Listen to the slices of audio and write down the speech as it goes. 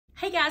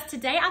Hey guys,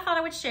 today I thought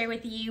I would share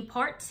with you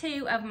part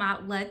 2 of my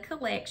lug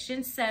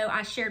collection. So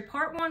I shared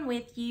part 1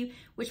 with you,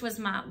 which was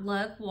my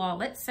lug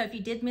wallet. So if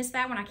you did miss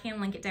that one, I can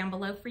link it down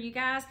below for you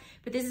guys.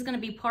 But this is going to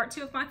be part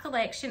 2 of my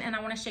collection, and I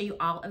want to show you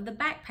all of the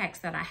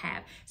backpacks that I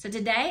have. So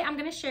today I'm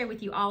going to share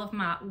with you all of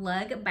my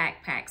lug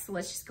backpacks. So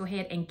let's just go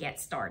ahead and get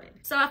started.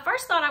 So I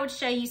first thought I would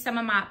show you some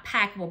of my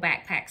packable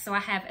backpacks. So I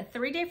have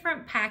 3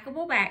 different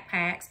packable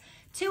backpacks.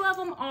 2 of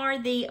them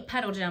are the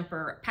Puddle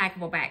Jumper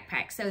packable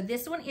backpack. So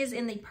this one is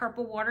in the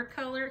purple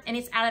watercolor and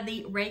it's out of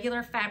the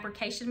regular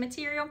fabrication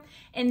material.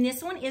 And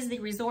this one is the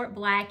Resort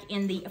Black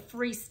in the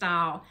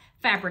Freestyle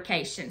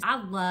fabrication.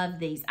 I love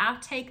these. I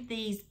take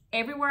these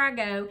everywhere I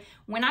go.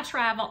 When I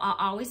travel, I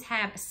always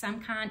have some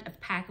kind of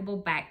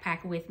packable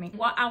backpack with me.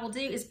 What I will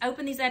do is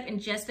open these up in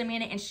just a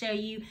minute and show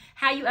you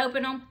how you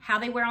open them, how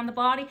they wear on the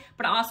body,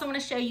 but I also want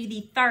to show you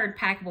the 3rd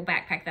packable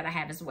backpack that I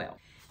have as well.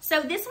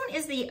 So this one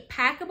is the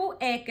Packable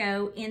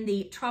Echo in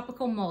the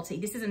Tropical Multi.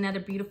 This is another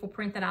beautiful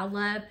print that I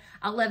love.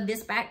 I love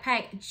this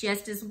backpack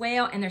just as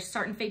well, and there's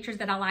certain features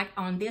that I like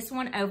on this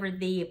one over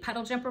the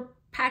Puddle Jumper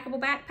packable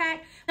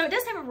backpack. So it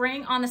does have a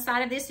ring on the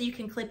side of this so you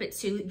can clip it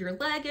to your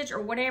luggage or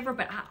whatever,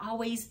 but I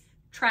always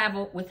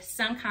travel with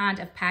some kind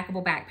of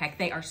packable backpack.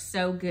 They are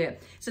so good.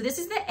 So this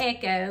is the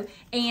Echo,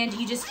 and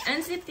you just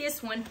unzip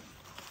this one.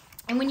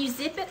 And when you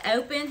zip it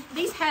open,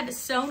 these have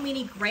so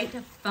many great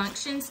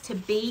functions to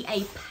be a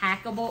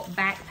packable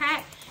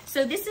backpack.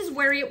 So this is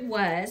where it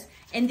was.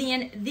 And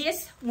then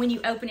this, when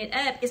you open it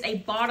up, is a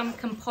bottom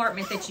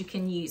compartment that you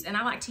can use. And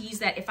I like to use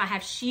that if I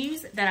have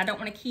shoes that I don't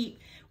want to keep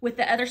with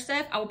the other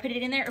stuff, I will put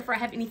it in there. If I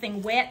have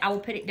anything wet, I will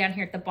put it down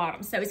here at the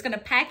bottom. So it's going to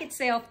pack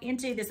itself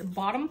into this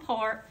bottom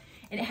part.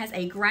 And it has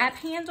a grab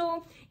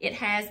handle. It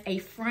has a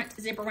front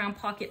zip around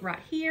pocket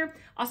right here.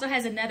 Also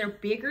has another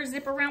bigger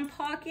zip around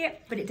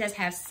pocket, but it does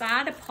have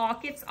side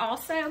pockets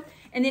also.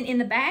 And then in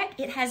the back,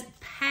 it has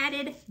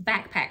padded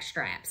backpack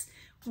straps.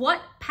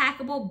 What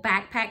packable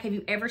backpack have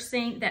you ever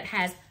seen that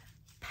has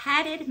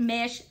padded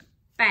mesh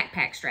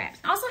backpack straps?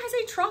 It also has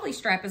a trolley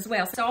strap as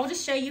well. So I'll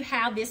just show you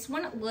how this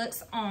one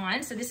looks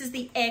on. So this is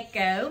the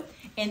Echo,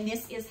 and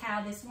this is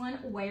how this one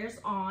wears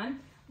on.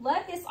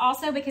 Love this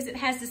also because it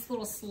has this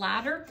little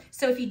slider.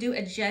 So if you do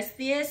adjust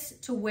this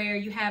to where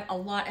you have a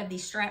lot of the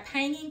strap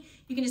hanging,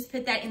 you can just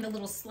put that in the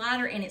little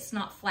slider and it's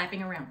not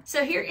flapping around.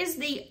 So here is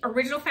the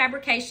original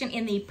fabrication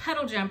in the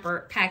Puddle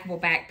Jumper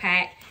packable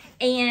backpack.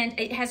 And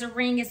it has a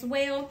ring as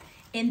well.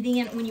 And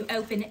then when you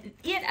open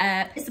it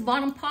up, this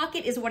bottom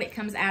pocket is what it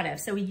comes out of.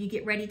 So when you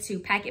get ready to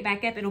pack it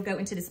back up, it'll go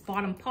into this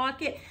bottom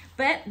pocket.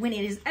 But when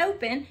it is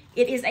open,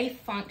 it is a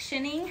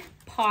functioning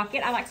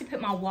pocket. I like to put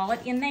my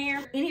wallet in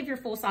there. Any of your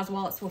full-size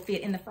wallets will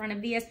fit in the front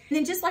of this. And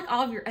then just like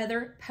all of your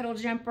other Puddle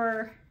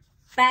Jumper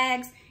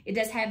bags, it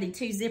does have the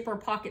 2 zipper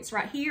pockets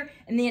right here.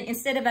 And then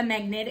instead of a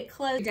magnetic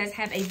close, it does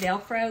have a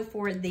Velcro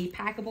for the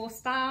packable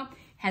style. It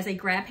has a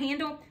grab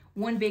handle.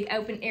 One big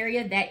open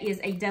area that is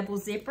a double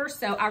zipper.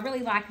 So I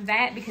really like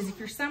that because if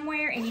you're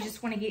somewhere and you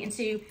just want to get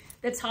into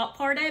the top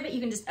part of it,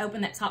 you can just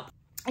open that top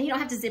and you don't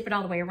have to zip it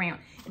all the way around.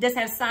 It does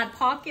have side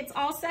pockets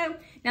also.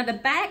 Now the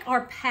back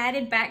are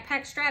padded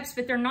backpack straps,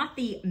 but they're not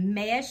the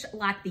mesh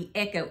like the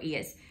Echo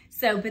is.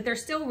 So, but they're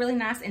still really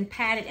nice and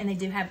padded, and they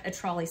do have a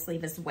trolley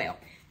sleeve as well.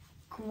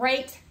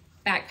 Great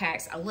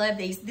backpacks. I love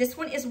these. This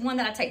one is one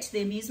that I take to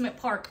the amusement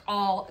park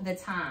all the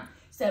time.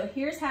 So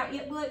here's how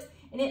it looks.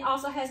 And it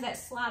also has that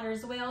slider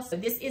as well. So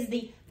this is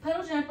the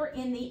Puddle Jumper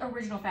in the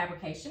original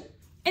fabrication.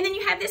 And then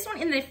you have this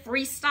one in the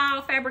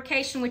Freestyle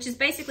fabrication, which is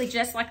basically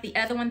just like the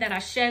other one that I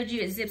showed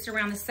you. It zips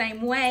around the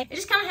same way. It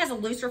just kind of has a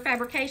looser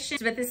fabrication,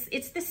 but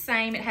it's the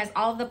same. It has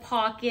all the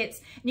pockets.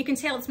 And you can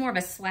tell it's more of a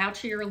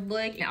slouchier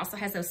look. It also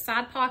has those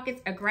side pockets,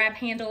 a grab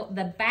handle.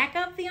 The back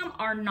of them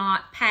are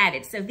not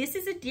padded. So this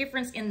is a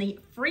difference in the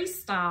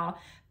Freestyle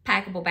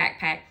packable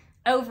backpack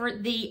over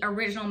the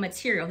original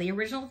material. The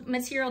original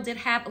material did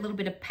have a little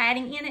bit of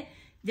padding in it.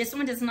 This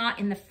one does not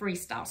in the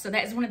Freestyle. So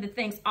that is one of the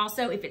things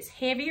also, if it's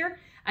heavier,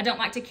 I don't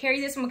like to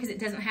carry this one because it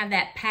doesn't have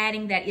that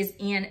padding that is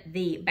in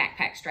the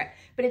backpack strap.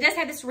 But it does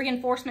have this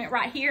reinforcement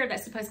right here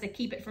that's supposed to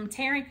keep it from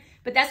tearing.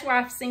 But that's where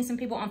I've seen some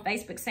people on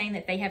Facebook saying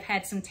that they have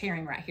had some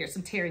tearing right here,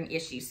 some tearing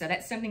issues. So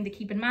that's something to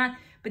keep in mind.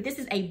 But this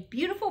is a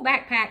beautiful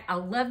backpack. I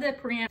love the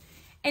print.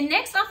 And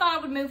next I thought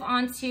I would move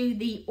on to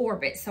the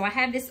Orbit. So I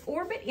have this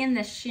Orbit in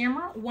the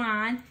Shimmer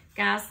Wine.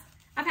 Guys,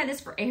 I've had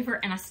this forever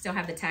and I still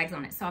have the tags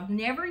on it. So I've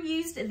never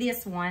used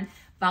this one,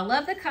 but I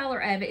love the color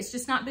of it. It's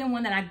just not been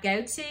one that I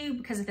go to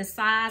because of the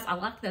size. I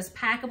like those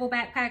packable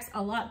backpacks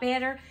a lot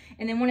better.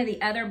 And then one of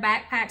the other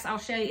backpacks I'll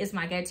show you is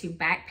my go-to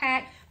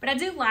backpack. But I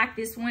do like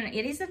this one.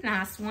 It is a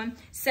nice one.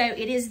 So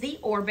it is the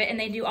Orbit, and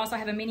they do also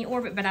have a mini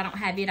Orbit, but I don't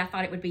have it. I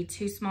thought it would be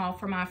too small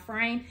for my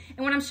frame.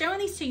 And when I'm showing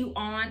these to you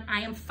on,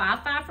 I am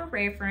 5'5" for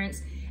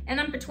reference. And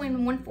I'm between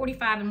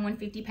 145 and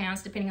 150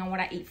 pounds, depending on what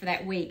I eat for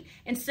that week.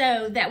 And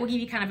so that will give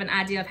you kind of an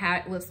idea of how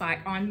it looks like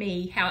on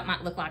me, how it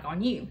might look like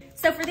on you.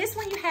 So for this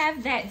one, you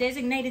have that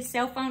designated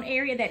cell phone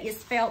area that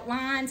is felt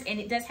lines, and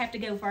it does have to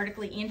go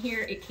vertically in here.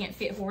 It can't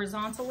fit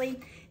horizontally.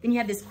 Then you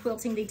have this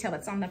quilting detail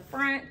that's on the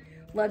front.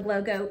 Lug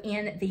logo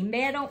in the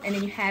metal, and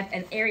then you have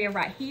an area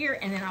right here,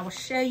 and then I will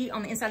show you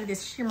on the inside of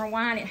this shimmer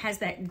wine, it has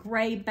that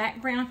gray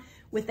background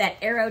with that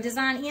arrow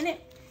design in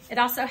it. It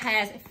also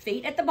has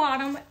feet at the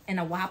bottom and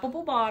a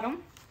wipeable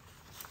bottom.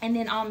 And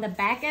then on the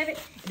back of it,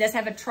 it does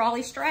have a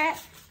trolley strap,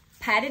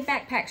 padded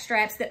backpack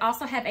straps that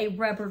also have a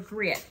rubber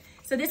grip.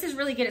 So this is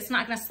really good. It's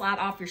not gonna slide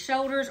off your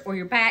shoulders or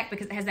your back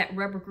because it has that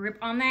rubber grip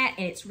on that,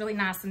 and it's really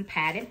nice and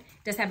padded.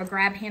 It does have a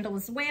grab handle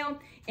as well.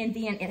 And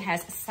then it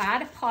has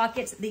side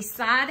pockets. These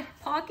side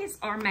pockets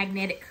are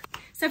magnetic.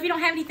 So if you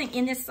don't have anything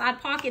in this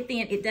side pocket,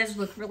 then it does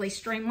look really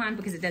streamlined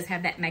because it does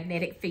have that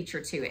magnetic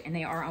feature to it, and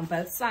they are on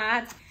both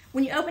sides.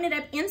 When you open it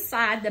up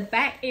inside, the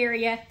back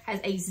area has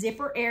a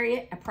zipper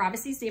area, a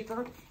privacy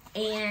zipper,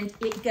 and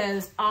it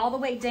goes all the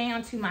way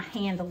down to my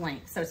hand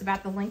length. So it's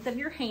about the length of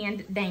your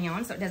hand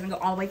down, so it doesn't go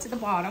all the way to the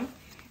bottom.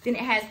 Then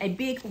it has a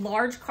big,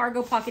 large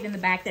cargo pocket in the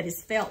back that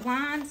is felt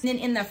lined. And then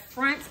in the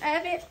front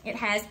of it, it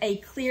has a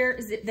clear,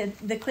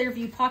 the clear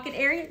view pocket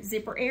area,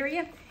 zipper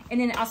area. And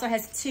then it also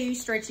has 2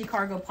 stretchy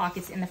cargo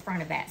pockets in the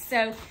front of that.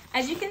 So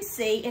as you can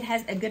see, it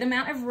has a good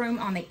amount of room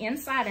on the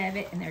inside of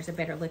it. And there's a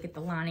better look at the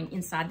lining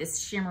inside this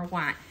shimmer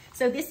wine.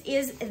 So this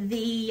is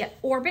the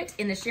Orbit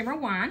in the shimmer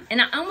wine. And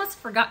I almost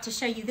forgot to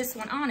show you this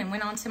one on and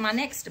went on to my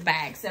next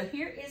bag. So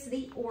here is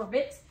the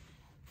Orbit.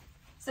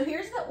 So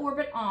here's the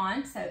Orbit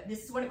on. So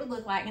this is what it would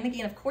look like. And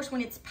again, of course,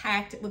 when it's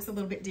packed, it looks a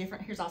little bit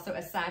different. Here's also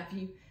a side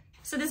view.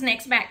 So this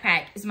next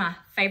backpack is my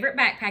favorite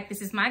backpack.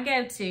 This is my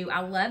go-to.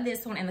 I love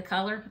this one, and the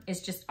color is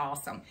just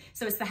awesome.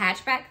 So it's the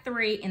Hatchback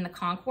 3 in the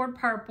Concord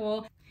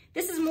Purple.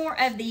 This is more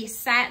of the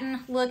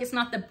satin look. It's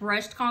not the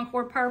brushed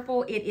Concord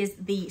Purple. It is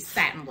the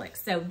satin look.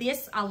 So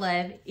this I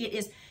love. It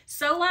is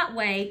so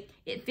lightweight.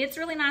 It fits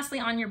really nicely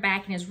on your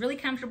back and is really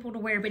comfortable to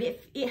wear, but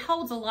it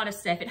holds a lot of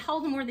stuff. It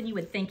holds more than you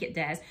would think it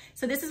does.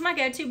 So this is my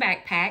go-to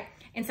backpack.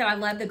 And so I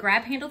love the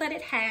grab handle that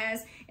it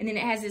has. And then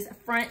it has this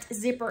front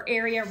zipper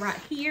area right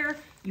here.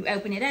 You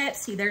open it up,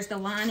 see there's the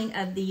lining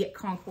of the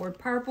Concord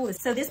Purple.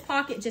 So this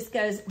pocket just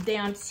goes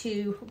down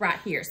to right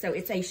here. So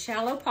it's a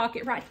shallow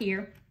pocket right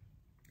here.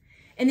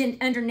 And then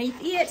underneath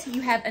it,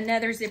 you have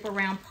another zip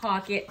around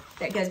pocket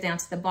that goes down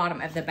to the bottom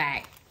of the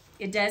bag.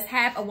 It does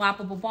have a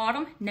wipeable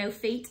bottom, no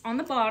feet on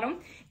the bottom.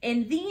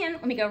 And then,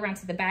 let me go around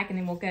to the back and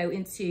then we'll go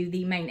into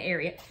the main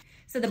area.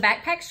 So the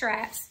backpack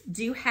straps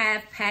do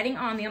have padding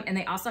on them, and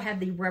they also have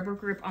the rubber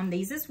grip on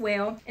these as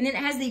well. And then it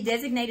has the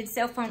designated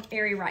cell phone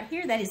area right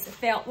here that is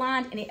felt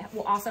lined, and it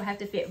will also have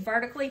to fit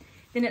vertically.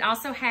 Then it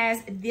also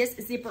has this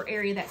zipper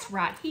area that's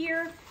right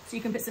here. So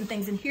you can put some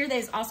things in here that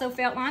is also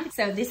felt lined.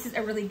 So this is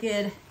a really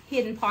good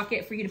hidden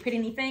pocket for you to put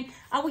anything.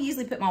 I will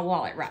usually put my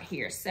wallet right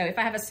here. So if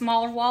I have a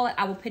smaller wallet,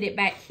 I will put it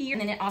back here.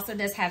 And then it also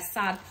does have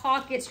side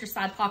pockets. Your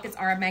side pockets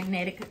are a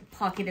magnetic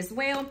pocket as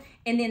well.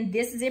 And then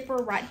this zipper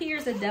right here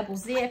is a double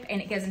zip, and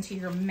it goes into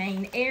your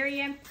main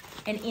area.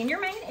 And in your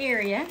main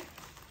area,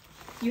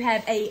 you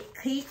have a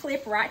key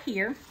clip right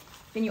here.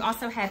 Then you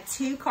also have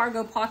 2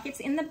 cargo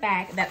pockets in the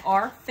back that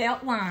are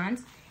felt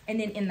lined. And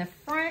then in the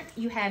front,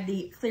 you have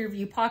the clear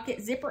view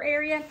pocket zipper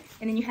area.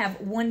 And then you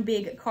have 1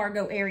 big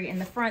cargo area in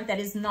the front that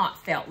is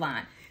not felt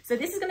lined. So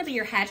this is gonna be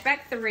your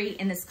Hatchback 3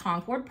 in this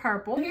Concord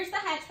Purple. Here's the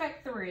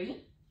Hatchback 3.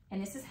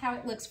 And this is how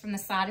it looks from the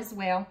side as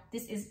well.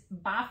 This is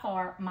by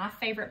far my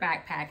favorite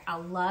backpack. I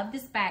love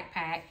this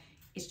backpack.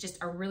 It's just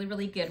a really,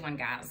 really good one,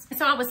 guys.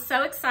 So I was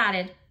so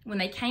excited when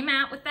they came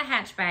out with the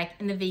hatchback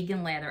in the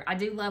vegan leather. I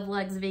do love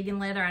Lug's vegan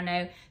leather. I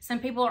know some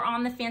people are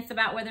on the fence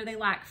about whether they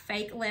like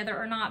fake leather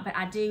or not, but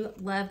I do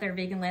love their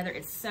vegan leather.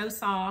 It's so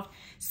soft.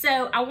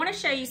 So I want to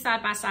show you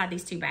side by side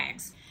these 2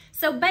 bags.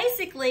 So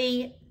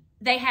basically,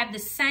 they have the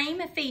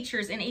same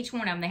features in each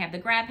one of them. They have the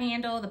grab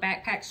handle, the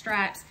backpack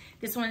straps.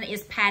 This one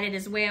is padded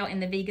as well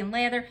in the vegan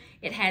leather.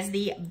 It has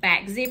the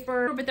back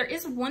zipper, but there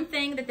is one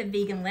thing that the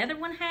vegan leather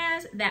one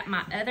has that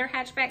my other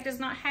hatchback does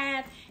not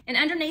have. And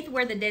underneath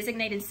where the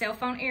designated cell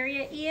phone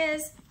area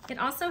is, it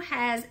also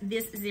has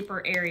this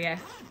zipper area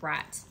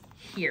right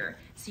here.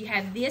 So you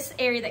have this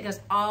area that goes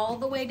all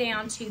the way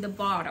down to the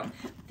bottom.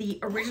 The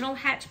original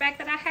hatchback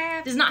that I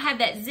have does not have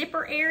that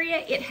zipper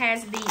area. It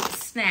has the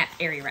snap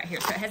area right here.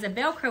 So it has a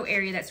Velcro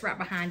area that's right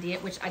behind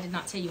it, which I did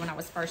not tell you when I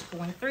was first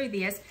going through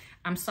this.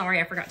 I'm sorry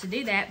I forgot to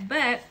do that,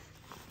 but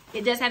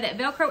it does have that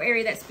Velcro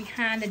area that's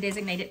behind the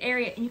designated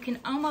area, and you can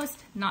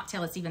almost not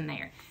tell it's even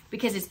there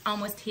because it's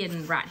almost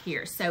hidden right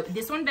here. So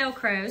this one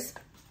Velcros,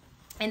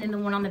 and then the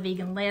one on the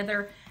vegan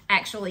leather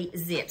actually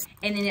zips.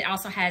 And then it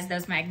also has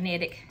those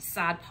magnetic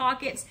side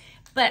pockets.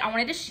 But I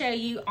wanted to show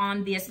you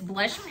on this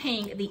blush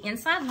pink, the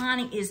inside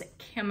lining is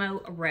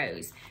camo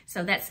rose.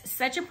 So that's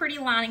such a pretty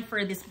lining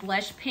for this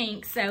blush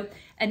pink. So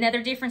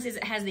another difference is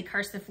it has the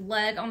cursive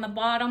lug on the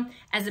bottom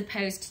as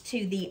opposed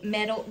to the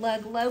metal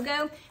lug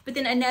logo. But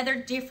then another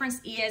difference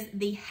is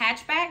the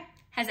hatchback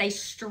has a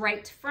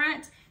straight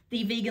front.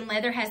 The vegan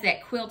leather has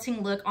that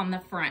quilting look on the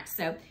front.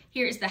 So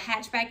here is the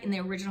hatchback in the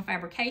original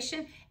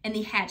fabrication and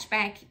the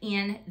hatchback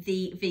in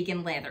the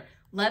vegan leather.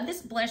 Love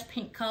this blush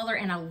pink color,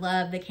 and I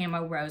love the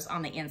camo rose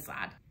on the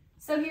inside.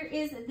 So So here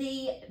is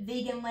the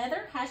vegan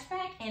leather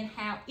hatchback and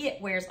how it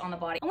wears on the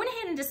body. I went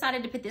ahead and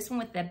decided to put this one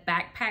with the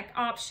backpack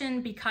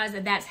option because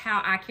that's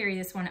how I carry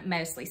this one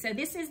mostly. So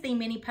this is the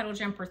Mini Petal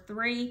Jumper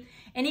 3,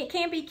 and it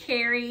can be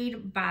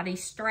carried by the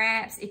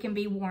straps. It can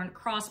be worn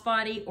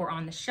crossbody or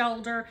on the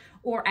shoulder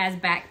or as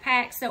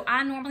backpack. So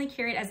I normally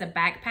carry it as a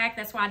backpack.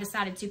 That's why I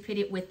decided to put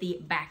it with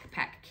the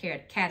backpack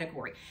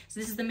category. So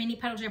this is the Mini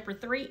Petal Jumper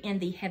 3 in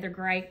the heather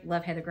gray.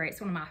 Love heather gray.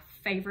 It's one of my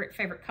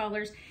favorite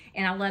colors,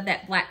 and I love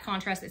that black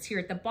contrast that's here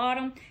at the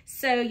bottom.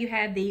 So you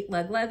have the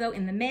Lug logo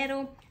in the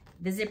middle,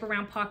 the zip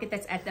around pocket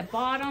that's at the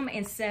bottom,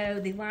 and so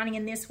the lining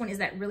in this one is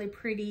that really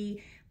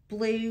pretty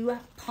blue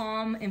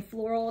palm and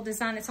floral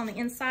design that's on the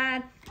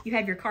inside. You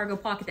have your cargo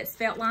pocket that's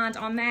felt lined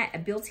on that, a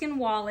built-in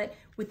wallet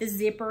with the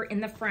zipper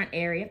in the front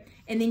area,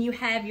 and then you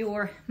have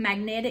your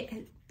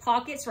magnetic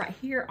pockets right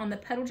here on the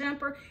Petal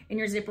Jumper and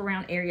your zip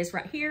around areas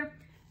right here.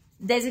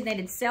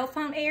 Designated cell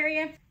phone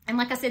area. And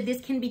like I said, this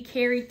can be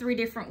carried 3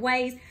 different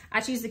ways. I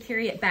choose to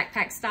carry it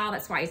backpack style.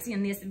 That's why it's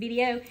in this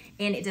video.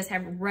 And it does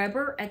have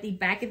rubber at the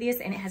back of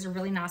this, and it has a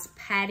really nice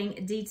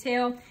padding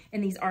detail.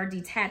 And these are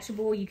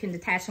detachable. You can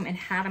detach them and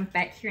hide them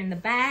back here in the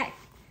back.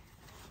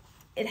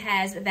 It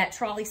has that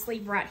trolley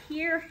sleeve right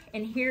here.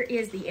 And here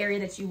is the area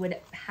that you would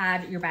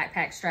hide your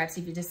backpack straps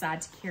if you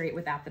decide to carry it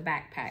without the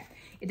backpack.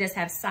 It does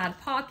have side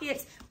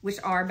pockets, which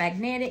are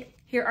magnetic.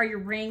 Here are your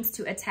rings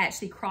to attach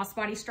the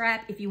crossbody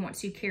strap if you want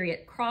to carry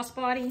it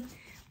crossbody.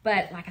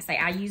 But like I say,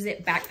 I use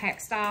it backpack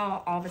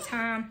style all the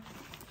time.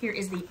 Here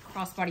is the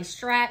crossbody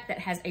strap that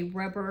has a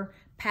rubber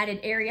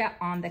padded area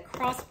on the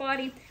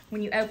crossbody.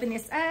 When you open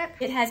this up,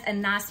 it has a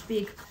nice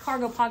big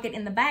cargo pocket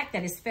in the back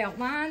that is felt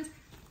lined.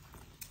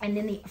 And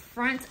then the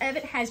front of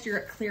it has your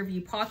clear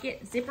view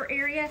pocket zipper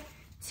area,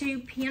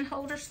 2 pin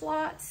holder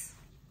slots,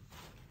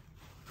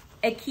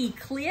 a key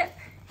clip,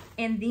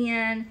 and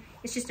then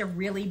it's just a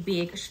really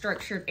big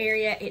structured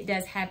area. It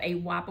does have a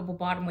wipeable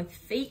bottom with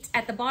feet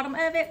at the bottom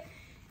of it.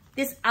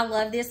 I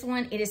love this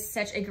one. It is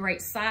such a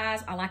great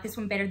size. I like this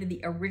one better than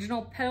the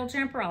original Petal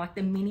Jumper. I like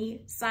the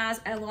mini size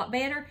a lot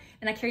better.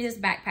 And I carry this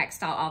backpack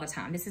style all the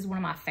time. This is one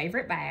of my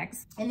favorite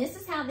bags. And this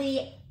is how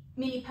the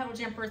Mini Petal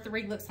Jumper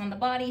 3 looks on the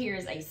body. Here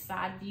is a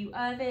side view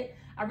of it.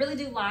 I really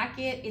do like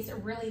it. It's a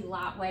really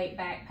lightweight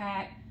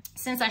backpack.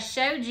 Since I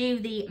showed you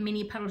the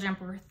Mini Petal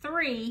Jumper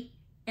 3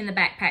 in the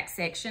backpack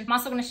section, I'm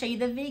also going to show you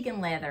the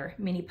vegan leather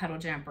Mini Petal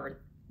Jumper.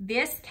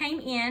 This came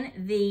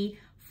in the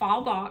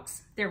fall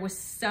box. There was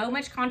so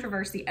much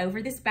controversy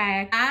over this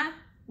bag. I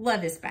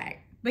love this bag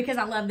because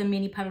I love the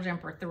Mini Petal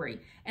Jumper 3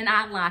 and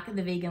I like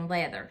the vegan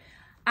leather.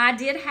 I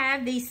did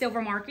have the silver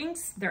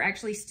markings. They're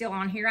actually still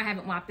on here. I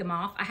haven't wiped them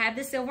off. I have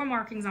the silver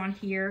markings on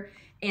here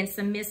and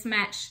some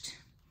mismatched.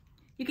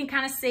 You can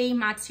kind of see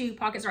my 2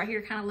 pockets right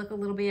here kind of look a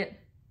little bit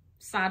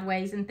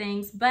sideways and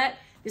things, but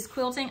this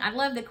quilting, I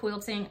love the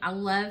quilting. I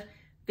love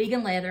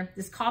vegan leather.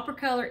 This copper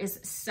color is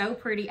so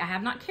pretty. I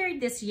have not carried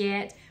this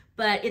yet,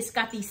 but it's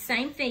got the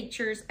same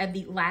features of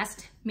the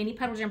last Mini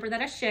Petal Jumper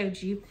that I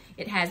showed you.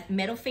 It has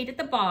metal feet at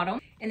the bottom,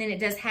 and then it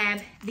does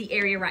have the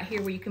area right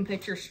here where you can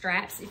put your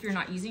straps if you're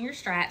not using your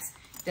straps.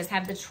 It does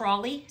have the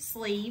trolley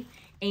sleeve,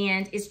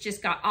 and it's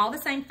just got all the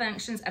same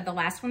functions of the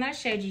last one that I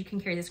showed you. You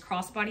can carry this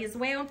crossbody as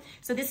well.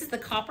 So this is the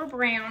copper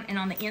brown, and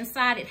on the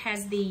inside it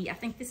has the, I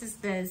think this is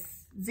the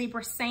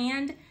zebra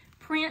sand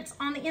print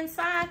on the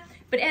inside,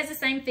 but it has the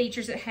same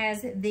features. It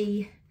has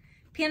the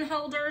pin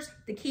holders,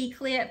 the key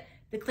clip,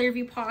 the clear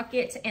view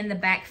pocket, and the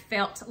back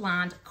felt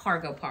lined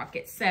cargo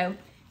pocket. So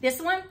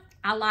this one,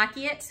 I like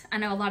it. I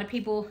know a lot of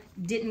people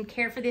didn't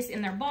care for this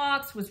in their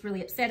box, was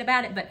really upset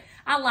about it, but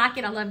I like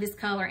it. I love this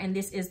color, and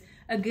this is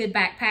a good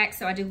backpack,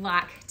 so I do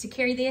like to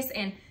carry this.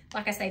 And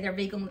like I say, their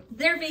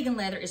vegan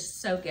leather is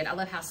so good. I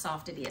love how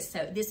soft it is.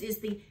 So this is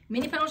the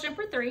Mini Petal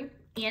Jumper 3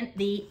 in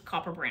the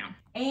copper brown.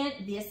 And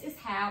this is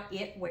how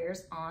it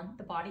wears on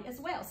the body as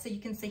well. So you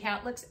can see how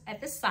it looks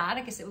at the side.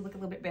 I guess it would look a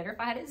little bit better if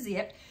I had it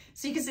zipped.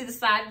 So you can see the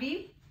side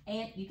view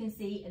and you can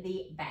see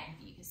the back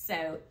view.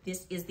 So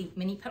this is the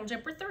Mini Petal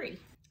Jumper 3.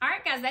 All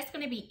right, guys, that's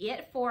going to be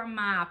it for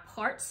my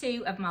part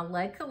 2 of my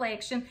lug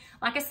collection.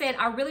 Like I said,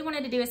 I really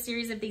wanted to do a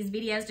series of these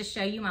videos to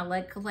show you my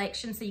lug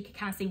collection so you could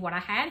kind of see what I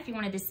had. If you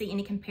wanted to see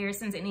any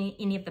comparisons in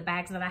any of the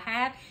bags that I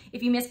have.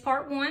 If you missed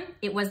part 1,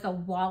 it was the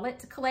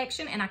wallet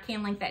collection, and I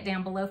can link that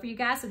down below for you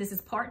guys. So this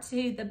is part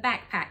 2, the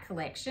backpack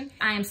collection.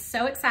 I am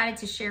so excited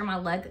to share my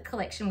lug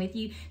collection with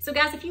you. So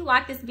guys, if you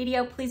like this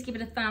video, please give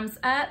it a thumbs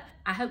up.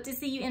 I hope to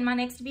see you in my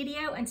next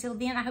video. Until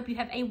then, I hope you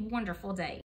have a wonderful day.